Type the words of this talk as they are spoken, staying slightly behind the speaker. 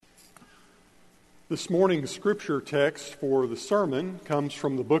This morning's scripture text for the sermon comes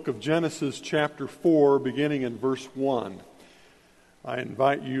from the book of Genesis chapter 4, beginning in verse 1. I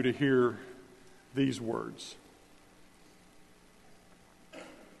invite you to hear these words.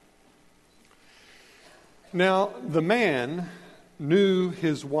 Now the man knew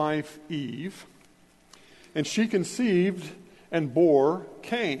his wife Eve, and she conceived and bore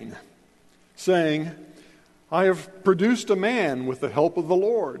Cain, saying, I have produced a man with the help of the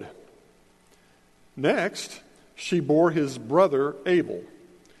Lord. Next, she bore his brother Abel.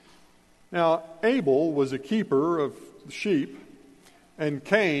 Now, Abel was a keeper of sheep, and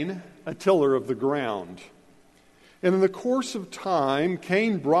Cain a tiller of the ground. And in the course of time,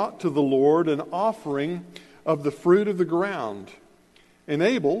 Cain brought to the Lord an offering of the fruit of the ground. And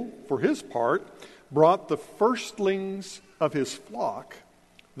Abel, for his part, brought the firstlings of his flock,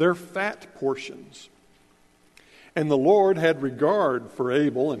 their fat portions. And the Lord had regard for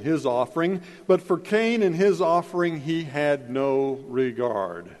Abel and his offering, but for Cain and his offering he had no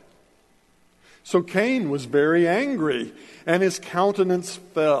regard. So Cain was very angry, and his countenance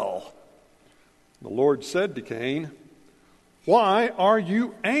fell. The Lord said to Cain, Why are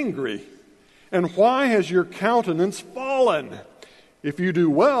you angry? And why has your countenance fallen? If you do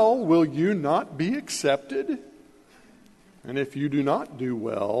well, will you not be accepted? And if you do not do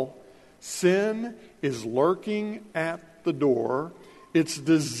well, sin is lurking at the door. Its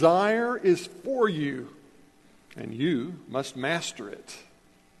desire is for you, and you must master it.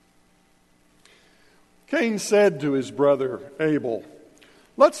 Cain said to his brother Abel,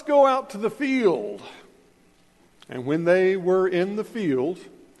 Let's go out to the field. And when they were in the field,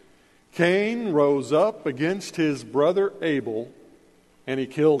 Cain rose up against his brother Abel, and he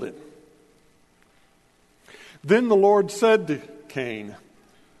killed him. Then the Lord said to Cain,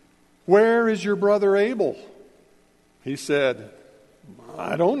 Where is your brother Abel? He said,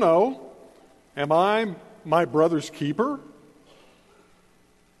 I don't know. Am I my brother's keeper?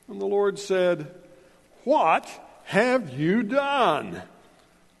 And the Lord said, What have you done?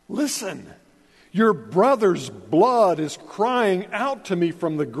 Listen, your brother's blood is crying out to me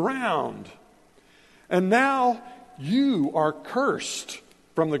from the ground. And now you are cursed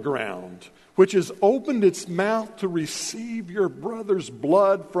from the ground, which has opened its mouth to receive your brother's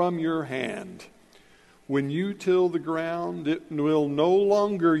blood from your hand. When you till the ground, it will no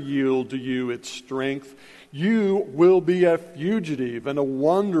longer yield to you its strength. You will be a fugitive and a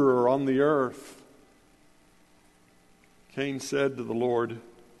wanderer on the earth. Cain said to the Lord,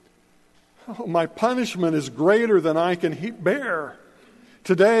 My punishment is greater than I can bear.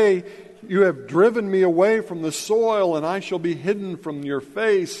 Today you have driven me away from the soil, and I shall be hidden from your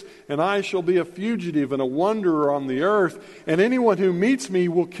face, and I shall be a fugitive and a wanderer on the earth, and anyone who meets me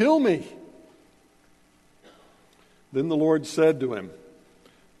will kill me. Then the Lord said to him,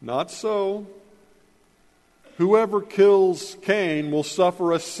 Not so. Whoever kills Cain will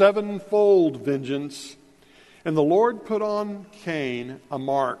suffer a sevenfold vengeance. And the Lord put on Cain a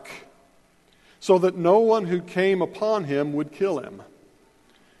mark, so that no one who came upon him would kill him.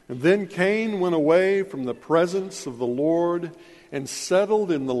 And then Cain went away from the presence of the Lord and settled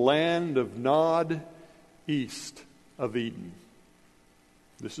in the land of Nod, east of Eden.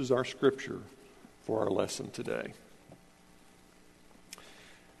 This is our scripture for our lesson today.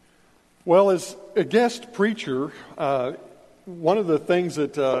 Well, as a guest preacher, one of the things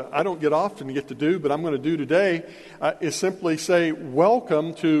that I don't often get to do, but I'm going to do today, is simply say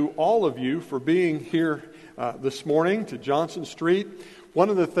welcome to all of you for being here this morning to Johnson Street. One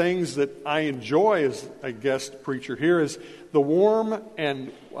of the things that I enjoy as a guest preacher here is the warm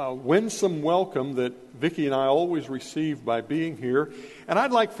and winsome welcome that Vicki and I always receive by being here. And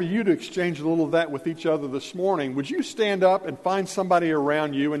I'd like for you to exchange a little of that with each other this morning. Would you stand up and find somebody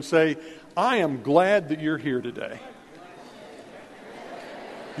around you and say, I am glad that you're here today?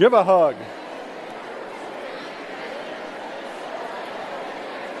 Give a hug.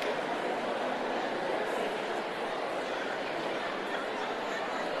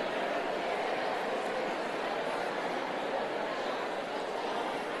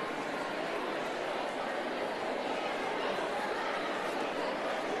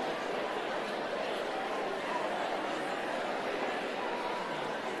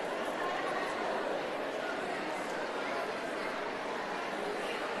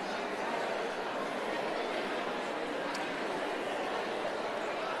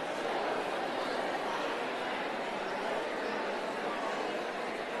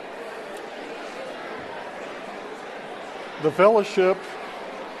 The fellowship,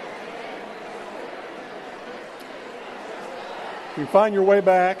 you find your way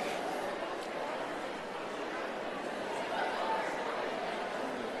back.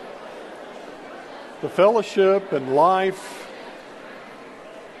 the fellowship and life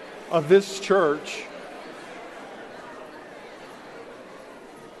of this church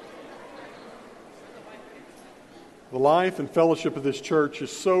the life and fellowship of this church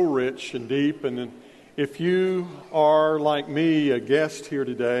is so rich and deep, and if you are, like me, a guest here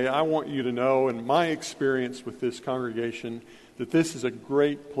today, I want you to know, in my experience with this congregation, that this is a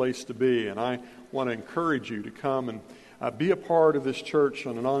great place to be, and I want to encourage you to come and be a part of this church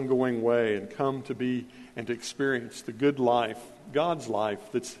in an ongoing way and come to be and to experience the good life, God's life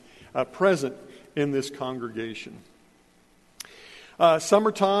that's present in this congregation.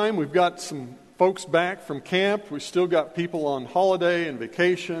 Summertime, we've got some folks back from camp. We've still got people on holiday and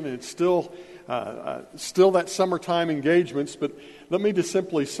vacation, and it's still that summertime engagements. But let me just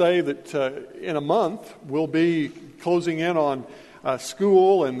simply say that in a month, we'll be closing in on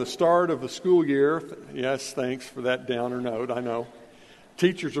school and the start of the school year. Yes, thanks for that downer note, I know.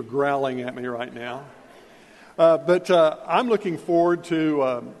 Teachers are growling at me right now. But I'm looking forward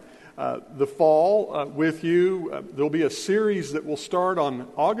to the fall with you. There'll be a series that will start on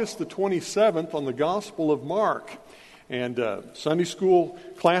August the 27th on the Gospel of Mark. And Sunday school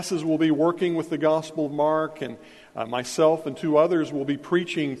classes will be working with the Gospel of Mark, and myself and two others will be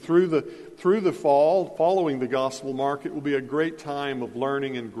preaching through the fall, following the Gospel of Mark. It will be a great time of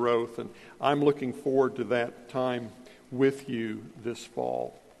learning and growth, and I'm looking forward to that time with you this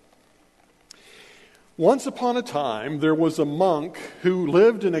fall. Once upon a time, there was a monk who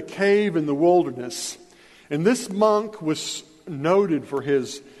lived in a cave in the wilderness, and this monk was noted for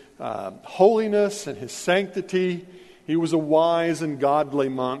his holiness and his sanctity. He was a wise and godly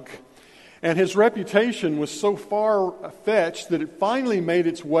monk. And his reputation was so far-fetched that it finally made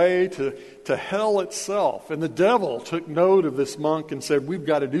its way to hell itself. And the devil took note of this monk and said, we've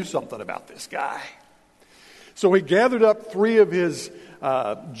got to do something about this guy. So he gathered up 3 of his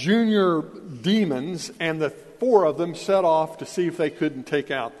junior demons, and the 4 of them set off to see if they couldn't take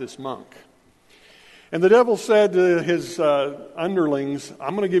out this monk. And the devil said to his underlings,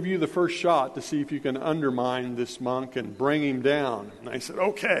 I'm going to give you the first shot to see if you can undermine this monk and bring him down. And they said,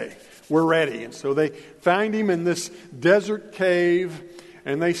 okay, we're ready. And so they find him in this desert cave,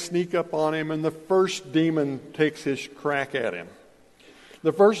 and they sneak up on him, and the first demon takes his crack at him.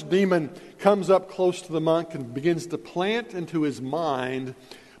 The first demon comes up close to the monk and begins to plant into his mind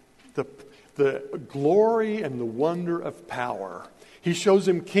the glory and the wonder of power. He shows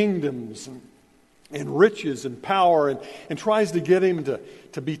him kingdoms and riches and power, and tries to get him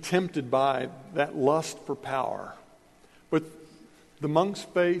to be tempted by that lust for power. But the monk's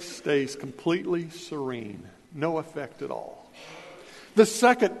face stays completely serene, no effect at all. The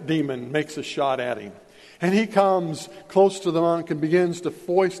second demon makes a shot at him, and he comes close to the monk and begins to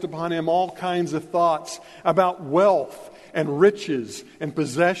foist upon him all kinds of thoughts about wealth and riches and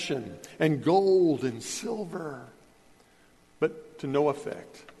possession and gold and silver, but to no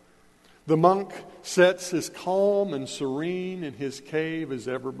effect. The monk sits as calm and serene in his cave as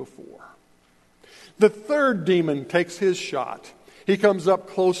ever before. The third demon takes his shot. He comes up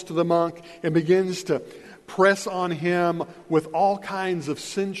close to the monk and begins to press on him with all kinds of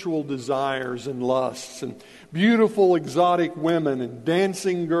sensual desires and lusts, and beautiful exotic women and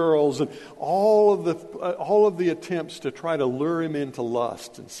dancing girls, and all of the attempts to try to lure him into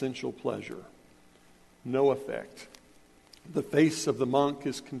lust and sensual pleasure. No effect. The face of the monk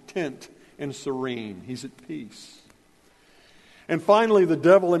is content and serene. He's at peace. And finally, the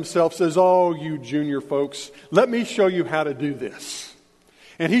devil himself says, oh, you junior folks, let me show you how to do this.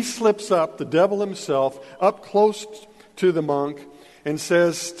 And he slips up, the devil himself, up close to the monk and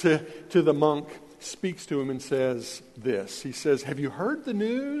says to the monk, speaks to him and says this. He says, have you heard the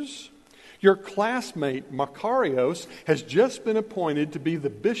news? Your classmate, Macarios, has just been appointed to be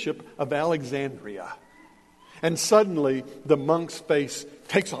the bishop of Alexandria. And suddenly, the monk's face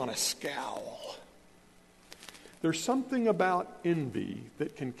takes on a scowl. There's something about envy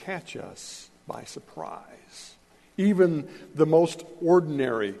that can catch us by surprise. Even the most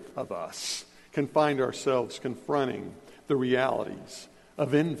ordinary of us can find ourselves confronting the realities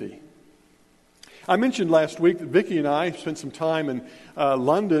of envy. I mentioned last week that Vicki and I spent some time in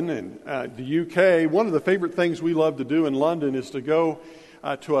London and the UK. One of the favorite things we love to do in London is to go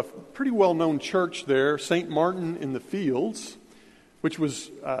to a pretty well-known church there, St. Martin in the Fields, which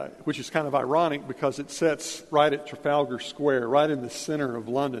is kind of ironic because it sits right at Trafalgar Square, right in the center of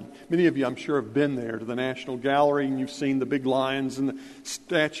London. Many of you, I'm sure, have been there to the National Gallery, and you've seen the big lions and the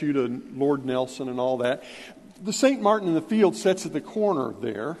statue to Lord Nelson and all that. The St. Martin in the Fields sits at the corner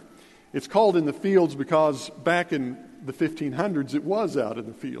there. It's called in the fields because back in the 1500s, it was out in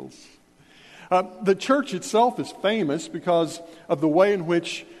the fields. The church itself is famous because of the way in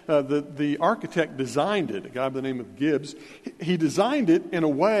which the architect designed it, a guy by the name of Gibbs. He designed it in a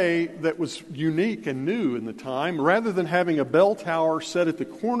way that was unique and new in the time. Rather than having a bell tower set at the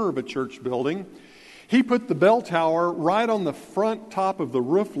corner of a church building, he put the bell tower right on the front top of the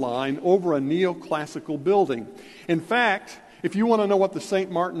roof line over a neoclassical building. In fact, if you want to know what the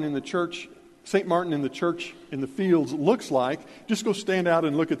St. Martin in the church in the fields looks like, just go stand out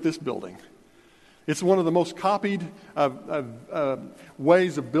and look at this building. It's one of the most copied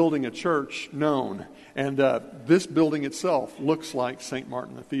ways of building a church known. And this building itself looks like St.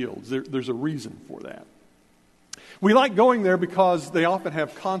 Martin in the Fields. There's a reason for that. We like going there because they often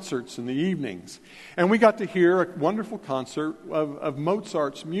have concerts in the evenings. And we got to hear a wonderful concert of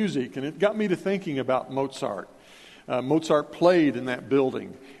Mozart's music. And it got me to thinking about Mozart. Mozart played in that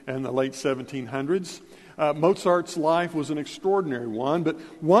building in the late 1700s. Mozart's life was an extraordinary one, but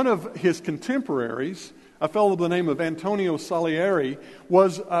one of his contemporaries, a fellow by the name of Antonio Salieri,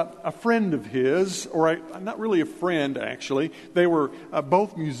 was a friend of his, or not really a friend, actually. They were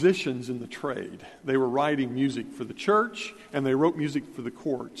both musicians in the trade. They were writing music for the church, and they wrote music for the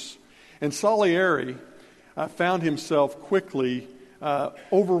courts. And Salieri found himself quickly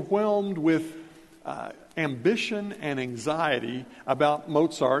overwhelmed with ambition and anxiety about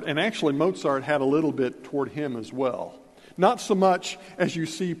Mozart, and actually Mozart had a little bit toward him as well. Not so much as you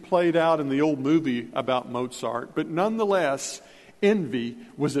see played out in the old movie about Mozart, but nonetheless, envy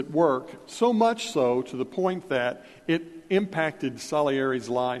was at work, so much so to the point that it impacted Salieri's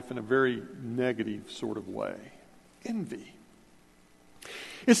life in a very negative sort of way. Envy.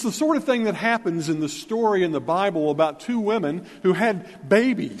 It's the sort of thing that happens in the story in the Bible about two women who had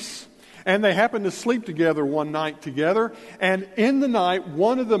babies. And they happened to sleep together one night together. And in the night,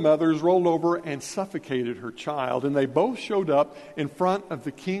 one of the mothers rolled over and suffocated her child. And they both showed up in front of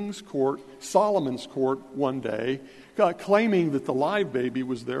the king's court, Solomon's court, one day, claiming that the live baby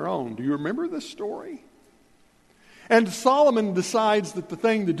was their own. Do you remember this story? And Solomon decides that the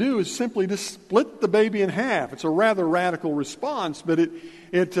thing to do is simply to split the baby in half. It's a rather radical response, but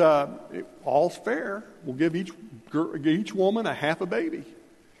it all's fair. We'll give each woman a half a baby.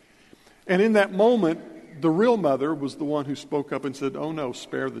 And in that moment, the real mother was the one who spoke up and said, "Oh no,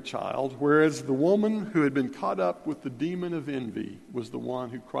 spare the child." Whereas the woman who had been caught up with the demon of envy was the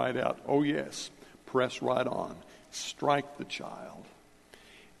one who cried out, "Oh yes, press right on. Strike the child."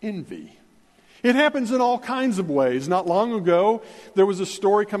 Envy. It happens in all kinds of ways. Not long ago, there was a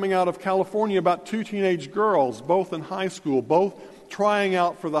story coming out of California about two teenage girls, both in high school, both trying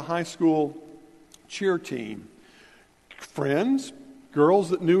out for the high school cheer team. Friends, girls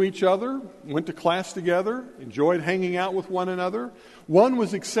that knew each other, went to class together, enjoyed hanging out with one another. One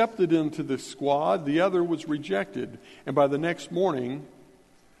was accepted into the squad, the other was rejected. And by the next morning,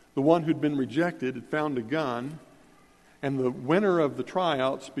 the one who'd been rejected had found a gun, and the winner of the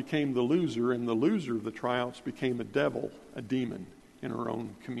tryouts became the loser, and the loser of the tryouts became a devil, a demon in her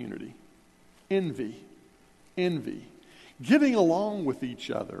own community. Envy. Envy. Getting along with each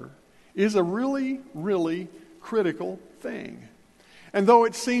other is a really, really critical thing. And though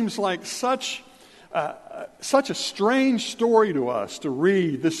it seems like such a strange story to us to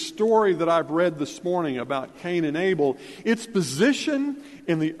read, this story that I've read this morning about Cain and Abel, its position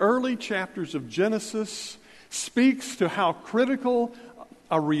in the early chapters of Genesis speaks to how critical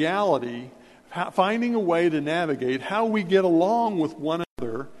a reality, finding a way to navigate how we get along with one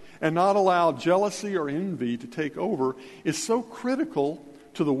another and not allow jealousy or envy to take over, is so critical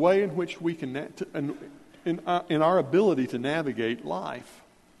to the way in which we can in our ability to navigate life.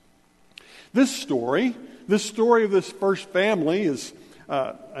 This story of this first family is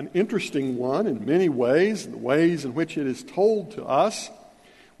an interesting one in many ways, the ways in which it is told to us.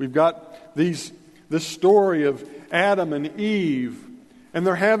 We've got this story of Adam and Eve, and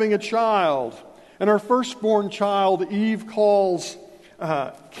they're having a child. And our firstborn child, Eve calls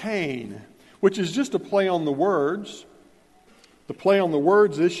Cain, which is just a play on the words. The play on the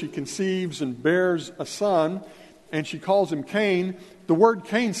words is she conceives and bears a son, and she calls him Cain. The word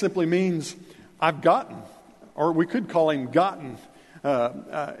Cain simply means I've gotten, or we could call him gotten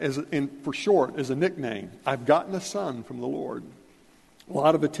for short, as a nickname. I've gotten a son from the Lord. A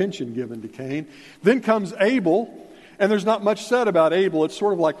lot of attention given to Cain. Then comes Abel, and there's not much said about Abel. It's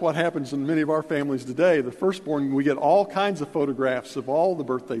sort of like what happens in many of our families today. The firstborn, we get all kinds of photographs of all the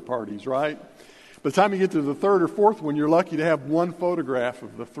birthday parties, right? By the time you get to the third or fourth one, you're lucky to have one photograph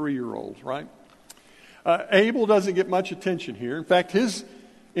of the 3-year-olds, right? Abel doesn't get much attention here. In fact,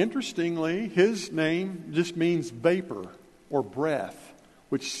 interestingly, his name just means vapor or breath,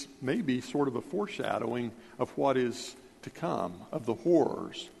 which may be sort of a foreshadowing of what is to come, of the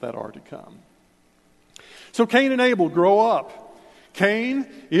horrors that are to come. So Cain and Abel grow up. Cain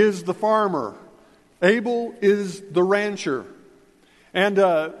is the farmer. Abel is the rancher. And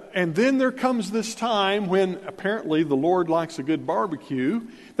then there comes this time when apparently the Lord likes a good barbecue.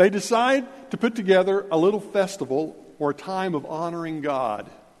 They decide to put together a little festival or a time of honoring God.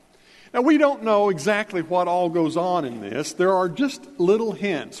 Now, we don't know exactly what all goes on in this. There are just little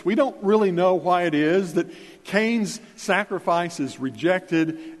hints. We don't really know why it is that Cain's sacrifice is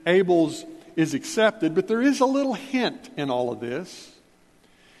rejected, Abel's is accepted, but there is a little hint in all of this.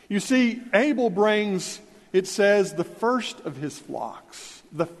 You see, Abel brings, it says, the first of his flocks,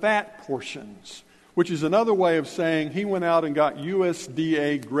 the fat portions, which is another way of saying he went out and got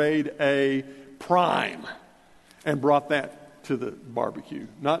USDA grade A prime and brought that to the barbecue.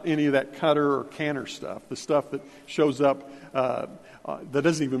 Not any of that cutter or canner stuff, the stuff that shows up that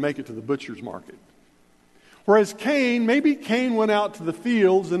doesn't even make it to the butcher's market. Whereas Cain, maybe Cain went out to the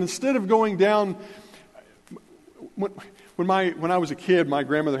fields, and instead of going down, when I was a kid, my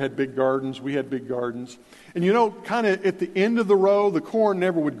grandmother had big gardens, we had big gardens, and kind of at the end of the row, the corn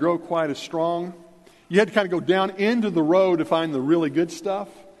never would grow quite as strong. You had to kind of go down into the row to find the really good stuff.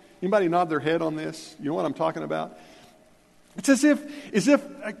 Anybody nod their head on this? You know what I'm talking about? It's as if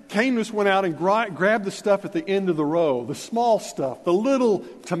Cain just went out and grabbed the stuff at the end of the row, the small stuff, the little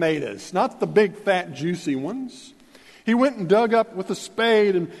tomatoes, not the big, fat, juicy ones. He went and dug up with a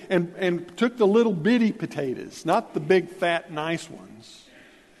spade and took the little bitty potatoes, not the big, fat, nice ones.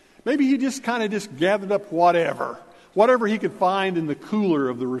 Maybe he just gathered up whatever he could find in the cooler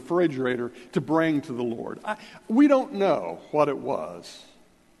of the refrigerator to bring to the Lord. We don't know what it was.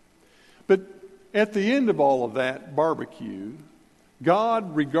 But at the end of all of that barbecue,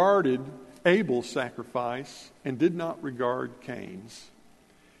 God regarded Abel's sacrifice and did not regard Cain's.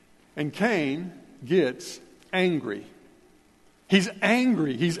 And Cain gets angry. He's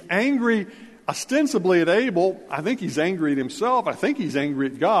angry. He's angry ostensibly at Abel. I think he's angry at himself. I think he's angry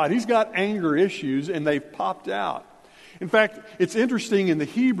at God. He's got anger issues, and they've popped out. In fact, it's interesting in the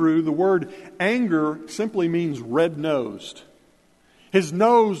Hebrew, the word anger simply means red-nosed. His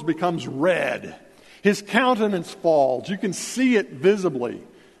nose becomes red. His countenance falls. You can see it visibly.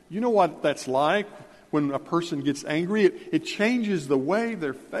 You know what that's like when a person gets angry? It changes the way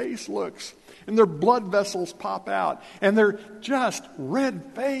their face looks. And their blood vessels pop out. And they're just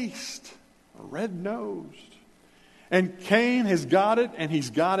red-faced, or red-nosed. And Cain has got it, and he's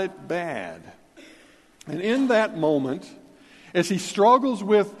got it bad. And in that moment, as he struggles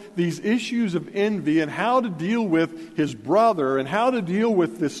with these issues of envy and how to deal with his brother and how to deal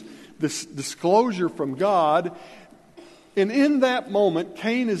with this disclosure from God, and in that moment,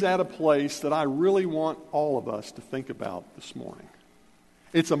 Cain is at a place that I really want all of us to think about this morning.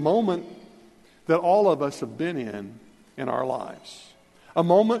 It's a moment that all of us have been in our lives. A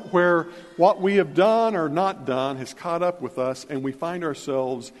moment where what we have done or not done has caught up with us, and we find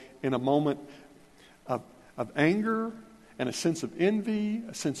ourselves in a moment of anger and a sense of envy,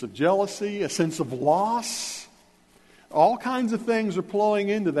 a sense of jealousy, a sense of loss. All kinds of things are flowing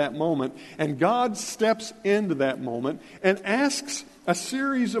into that moment, and God steps into that moment and asks a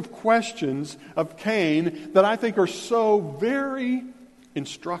series of questions of Cain that I think are so very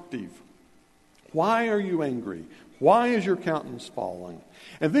instructive. Why are you angry? Why is your countenance falling?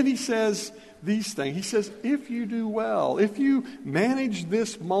 And then he says these things. He says, if you do well, if you manage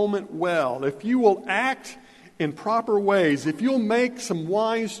this moment well, if you will act in proper ways, if you'll make some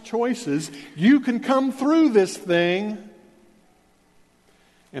wise choices, you can come through this thing.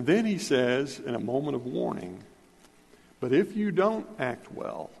 And then he says, in a moment of warning, but if you don't act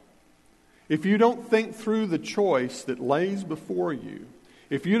well, if you don't think through the choice that lays before you,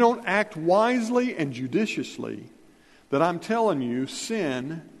 if you don't act wisely and judiciously, then I'm telling you,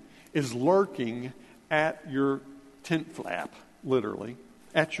 sin is lurking at your tent flap, literally,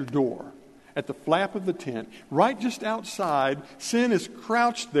 at your door. At the flap of the tent, right just outside, sin is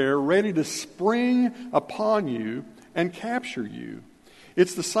crouched there, ready to spring upon you and capture you.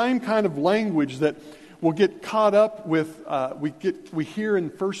 It's the same kind of language that will get caught up with, we hear in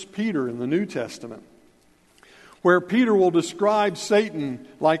 1 Peter in the New Testament, where Peter will describe Satan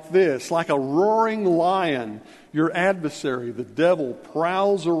like this, like a roaring lion. Your adversary, the devil,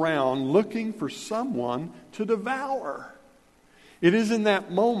 prowls around looking for someone to devour. It is in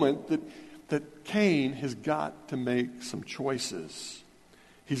that moment that Cain has got to make some choices.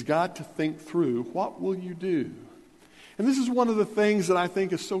 He's got to think through, what will you do? And this is one of the things that I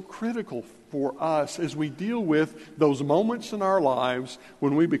think is so critical for us as we deal with those moments in our lives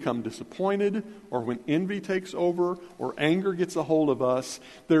when we become disappointed or when envy takes over or anger gets a hold of us.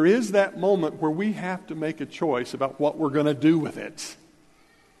 There is that moment where we have to make a choice about what we're going to do with it.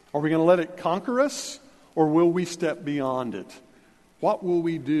 Are we going to let it conquer us, Or will we step beyond it? What will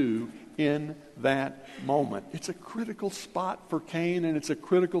we do in that moment? It's a critical spot for Cain, and it's a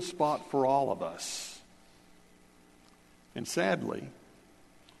critical spot for all of us. And sadly,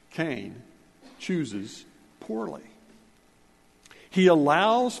 Cain chooses poorly. He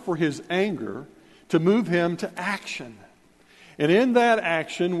allows for his anger to move him to action. And in that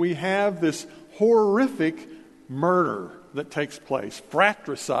action, we have this horrific murder that takes place.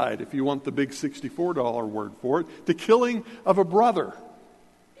 Fratricide, if you want the big $64 word for it. The killing of a brother.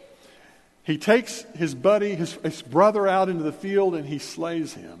 He takes his buddy, his brother out into the field, and he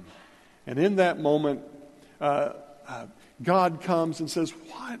slays him. And in that moment, God comes and says,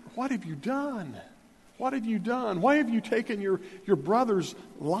 What have you done? What have you done? Why have you taken your brother's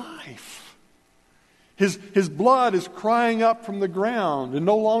life? His blood is crying up from the ground, and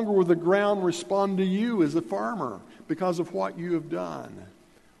no longer will the ground respond to you as a farmer because of what you have done.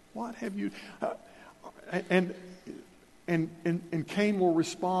 What have you... And Cain will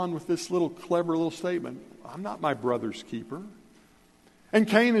respond with this clever little statement, I'm not my brother's keeper. And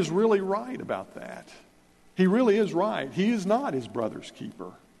Cain is really right about that. He really is right. He is not his brother's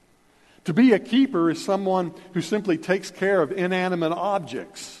keeper. To be a keeper is someone who simply takes care of inanimate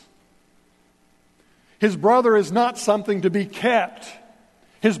objects. His brother is not something to be kept.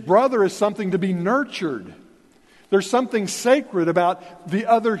 His brother is something to be nurtured. There's something sacred about the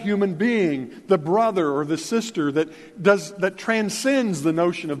other human being, the brother or the sister, that transcends the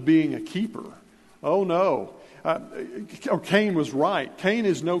notion of being a keeper. Oh no. Cain was right. Cain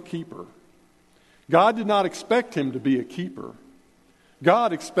is no keeper. God did not expect him to be a keeper.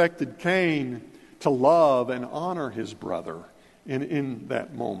 God expected Cain to love and honor his brother in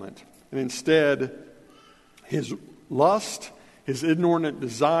that moment. And instead, his lust, his inordinate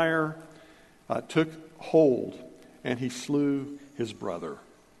desire took hold, and he slew his brother.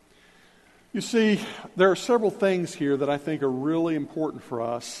 You see, there are several things here that I think are really important for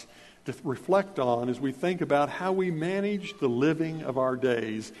us to reflect on as we think about how we manage the living of our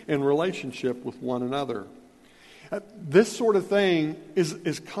days in relationship with one another. This sort of thing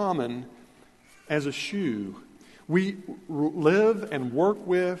is common as a shoe. We live and work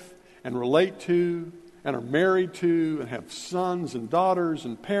with and relate to and are married to and have sons and daughters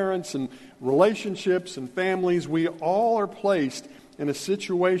and parents and relationships and families. We all are placed in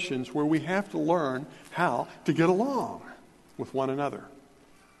situations where we have to learn how to get along with one another.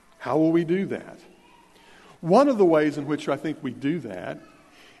 How will we do that? One of the ways in which I think we do that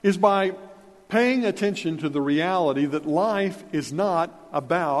is by paying attention to the reality that life is not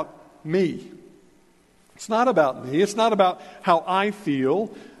about me. It's not about me. It's not about how I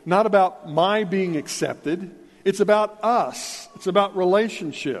feel, not about my being accepted. It's about us. It's about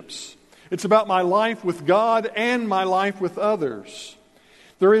relationships. It's about my life with God and my life with others.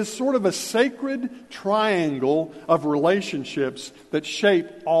 There is sort of a sacred triangle of relationships that shape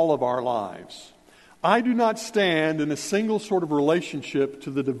all of our lives. I do not stand in a single sort of relationship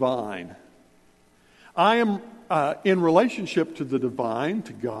to the divine. I am in relationship to the divine,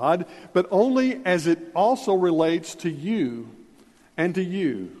 to God, but only as it also relates to you and to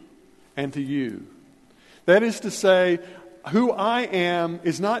you and to you. That is to say, who I am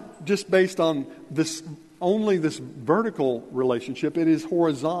is not just based on only this vertical relationship. It is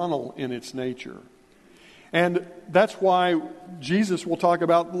horizontal in its nature. And that's why Jesus will talk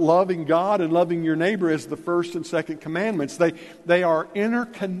about loving God and loving your neighbor as the first and second commandments. They are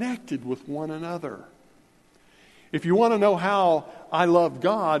interconnected with one another. If you want to know how I love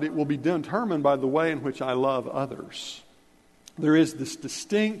God, it will be determined by the way in which I love others. There is this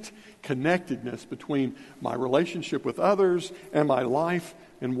distinct connectedness between my relationship with others and my life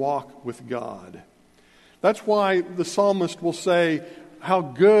and walk with God. That's why the psalmist will say how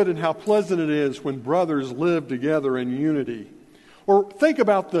good and how pleasant it is when brothers live together in unity. Or think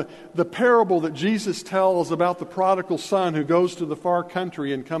about the parable that Jesus tells about the prodigal son who goes to the far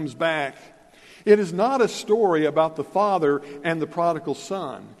country and comes back. It is not a story about the father and the prodigal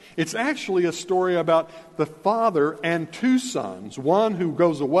son. It's actually a story about the father and two sons. One who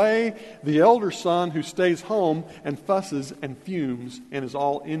goes away, the elder son who stays home and fusses and fumes and is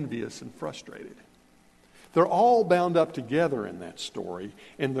all envious and frustrated. They're all bound up together in that story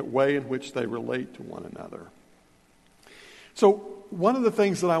in the way in which they relate to one another. So one of the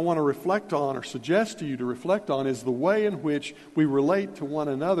things that I want to reflect on or suggest to you to reflect on is the way in which we relate to one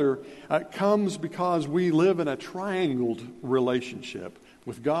another comes because we live in a triangled relationship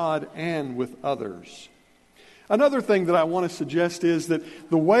with God and with others. Another thing that I want to suggest is that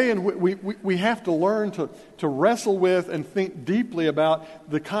the way in which we have to learn to wrestle with and think deeply about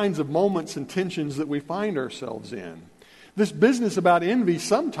the kinds of moments and tensions that we find ourselves in. This business about envy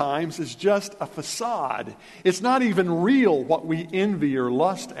sometimes is just a facade. It's not even real what we envy or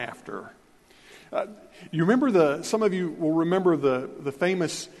lust after. You remember some of you will remember the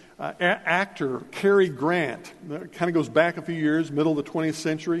famous actor Cary Grant. It kind of goes back a few years, middle of the 20th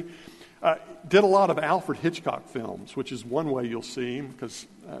century. Did a lot of Alfred Hitchcock films, which is one way you'll see him, because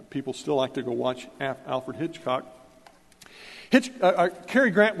people still like to go watch Alfred Hitchcock.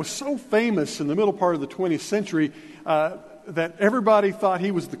 Cary Grant was so famous in the middle part of the 20th century that everybody thought he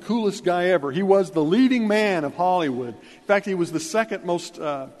was the coolest guy ever. He was the leading man of Hollywood. In fact, he was the second most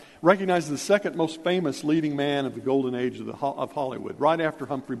recognized as the second most famous leading man of the golden age of Hollywood, right after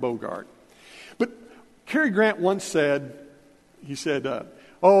Humphrey Bogart. But Cary Grant once said,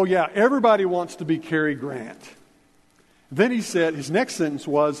 "Oh yeah, everybody wants to be Cary Grant." Then he said, his next sentence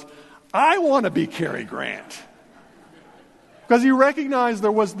was, "I want to be Cary Grant." Because he recognized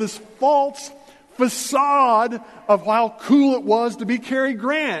there was this false facade of how cool it was to be Cary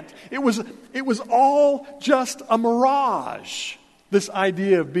Grant. It was all just a mirage. This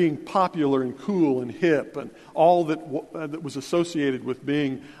idea of being popular and cool and hip and all that was associated with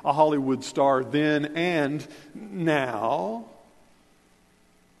being a Hollywood star then and now.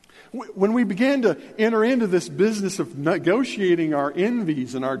 When we began to enter into this business of negotiating our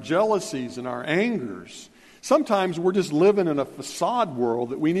envies and our jealousies and our angers, sometimes we're just living in a facade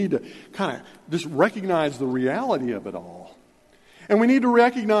world that we need to kind of just recognize the reality of it all. And we need to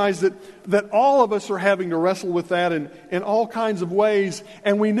recognize that all of us are having to wrestle with that in all kinds of ways,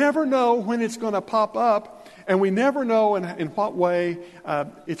 and we never know when it's going to pop up, and we never know in what way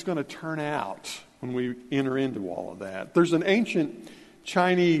it's going to turn out when we enter into all of that. There's an ancient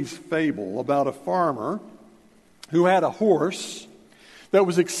Chinese fable about a farmer who had a horse that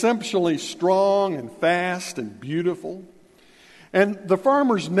was exceptionally strong and fast and beautiful. And the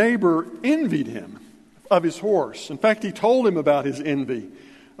farmer's neighbor envied him of his horse. In fact, he told him about his envy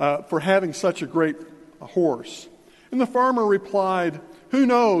for having such a great horse. And the farmer replied, "Who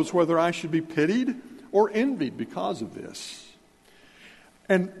knows whether I should be pitied or envied because of this?"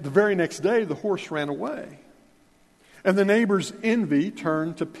 And the very next day, the horse ran away. And the neighbor's envy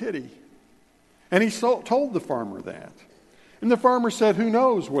turned to pity. And he told the farmer that. And the farmer said, "Who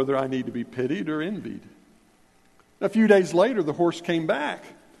knows whether I need to be pitied or envied?" A few days later, the horse came back,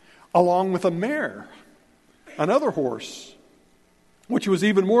 along with a mare, another horse, which was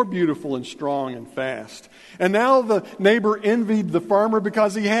even more beautiful and strong and fast. And now the neighbor envied the farmer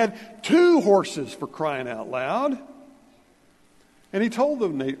because he had 2 horses, for crying out loud. And he told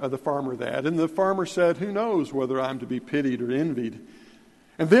the farmer that. And the farmer said, "Who knows whether I'm to be pitied or envied?"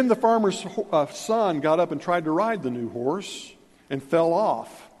 And then the farmer's son got up and tried to ride the new horse and fell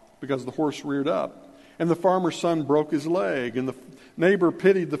off because the horse reared up. And the farmer's son broke his leg. And the neighbor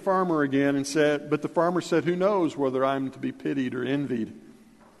pitied the farmer again but the farmer said, "Who knows whether I'm to be pitied or envied?"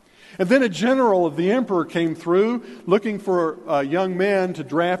 And then a general of the emperor came through looking for young men to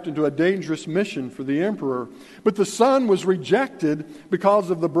draft into a dangerous mission for the emperor. But the son was rejected because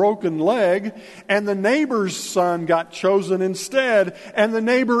of the broken leg, and the neighbor's son got chosen instead, and the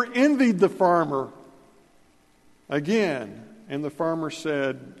neighbor envied the farmer again. And the farmer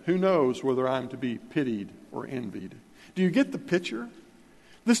said, "Who knows whether I'm to be pitied or envied?" Do you get the picture?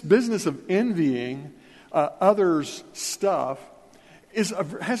 This business of envying others' stuff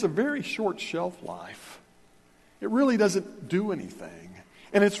has a very short shelf life. It really doesn't do anything.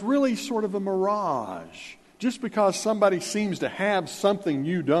 And it's really sort of a mirage. Just because somebody seems to have something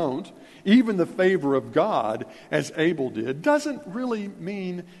you don't, even the favor of God, as Abel did, doesn't really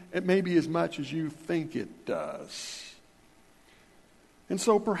mean it may be as much as you think it does. And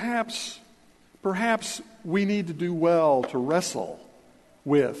so perhaps we need to do well to wrestle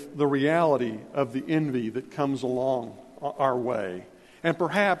with the reality of the envy that comes along our way. And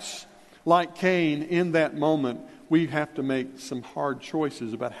perhaps, like Cain, in that moment, we have to make some hard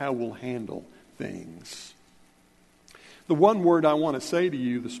choices about how we'll handle things. The one word I want to say to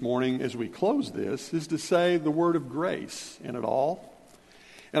you this morning as we close this is to say the word of grace in it all.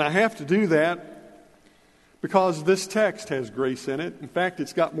 And I have to do that because this text has grace in it. In fact,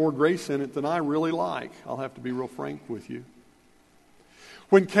 it's got more grace in it than I really like. I'll have to be real frank with you.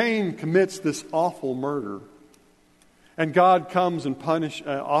 When Cain commits this awful murder, and God comes and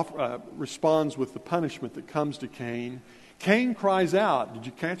responds with the punishment that comes to Cain, Cain cries out. Did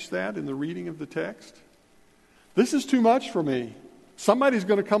you catch that in the reading of the text? "This is too much for me. Somebody's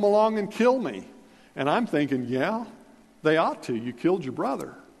going to come along and kill me." And I'm thinking, yeah, they ought to. You killed your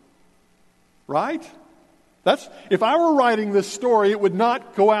brother. Right? If I were writing this story, it would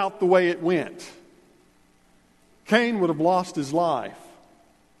not go out the way it went. Cain would have lost his life.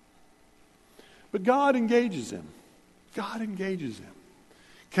 But God engages him. God engages him.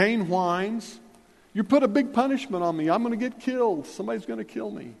 Cain whines, you put a big punishment on me. I'm going to get killed. Somebody's going to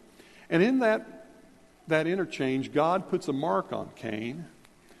kill me. And in that interchange, God puts a mark on Cain.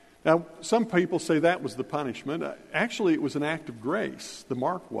 Now, some people say that was the punishment. Actually, it was an act of grace. The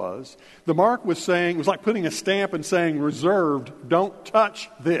mark was. The mark was saying, it was like putting a stamp and saying, reserved, don't touch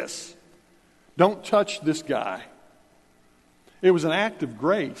this. Don't touch this guy. It was an act of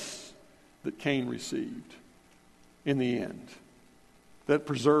grace that Cain received in the end that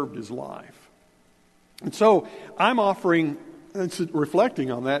preserved his life. And so I'm offering, reflecting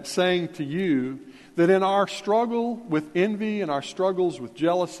on that, saying to you that in our struggle with envy and our struggles with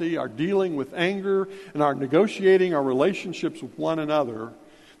jealousy, our dealing with anger and our negotiating our relationships with one another,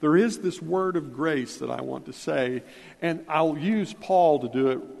 there is this word of grace that I want to say, and I'll use Paul to do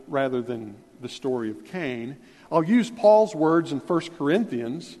it rather than the story of Cain. I'll use Paul's words in 1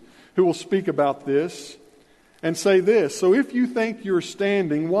 Corinthians, who will speak about this, and say this: so if you think you're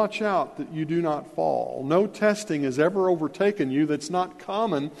standing, watch out that you do not fall. No testing has ever overtaken you that's not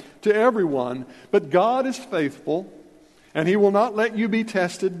common to everyone, but God is faithful, and he will not let you be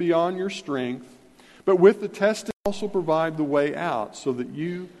tested beyond your strength, but with the testing also provide the way out so that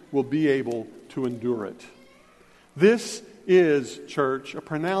you will be able to endure it. This is, church, a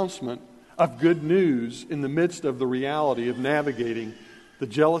pronouncement of good news in the midst of the reality of navigating the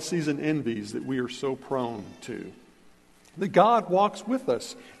jealousies and envies that we are so prone to. That God walks with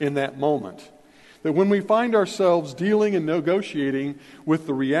us in that moment. That when we find ourselves dealing and negotiating with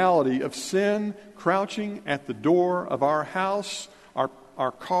the reality of sin crouching at the door of our house,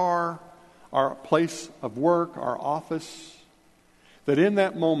 our car, our place of work, our office, that in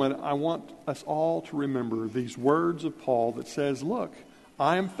that moment I want us all to remember these words of Paul that says, look,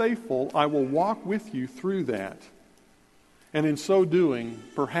 I am faithful, I will walk with you through that. And in so doing,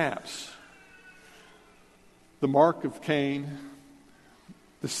 perhaps, the mark of Cain,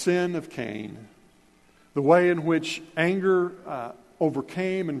 the sin of Cain, the way in which anger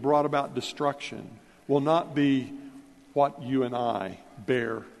overcame and brought about destruction will not be what you and I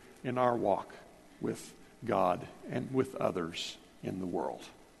bear in our walk with God and with others in the world.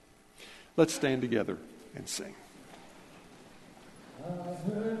 Let's stand together and sing.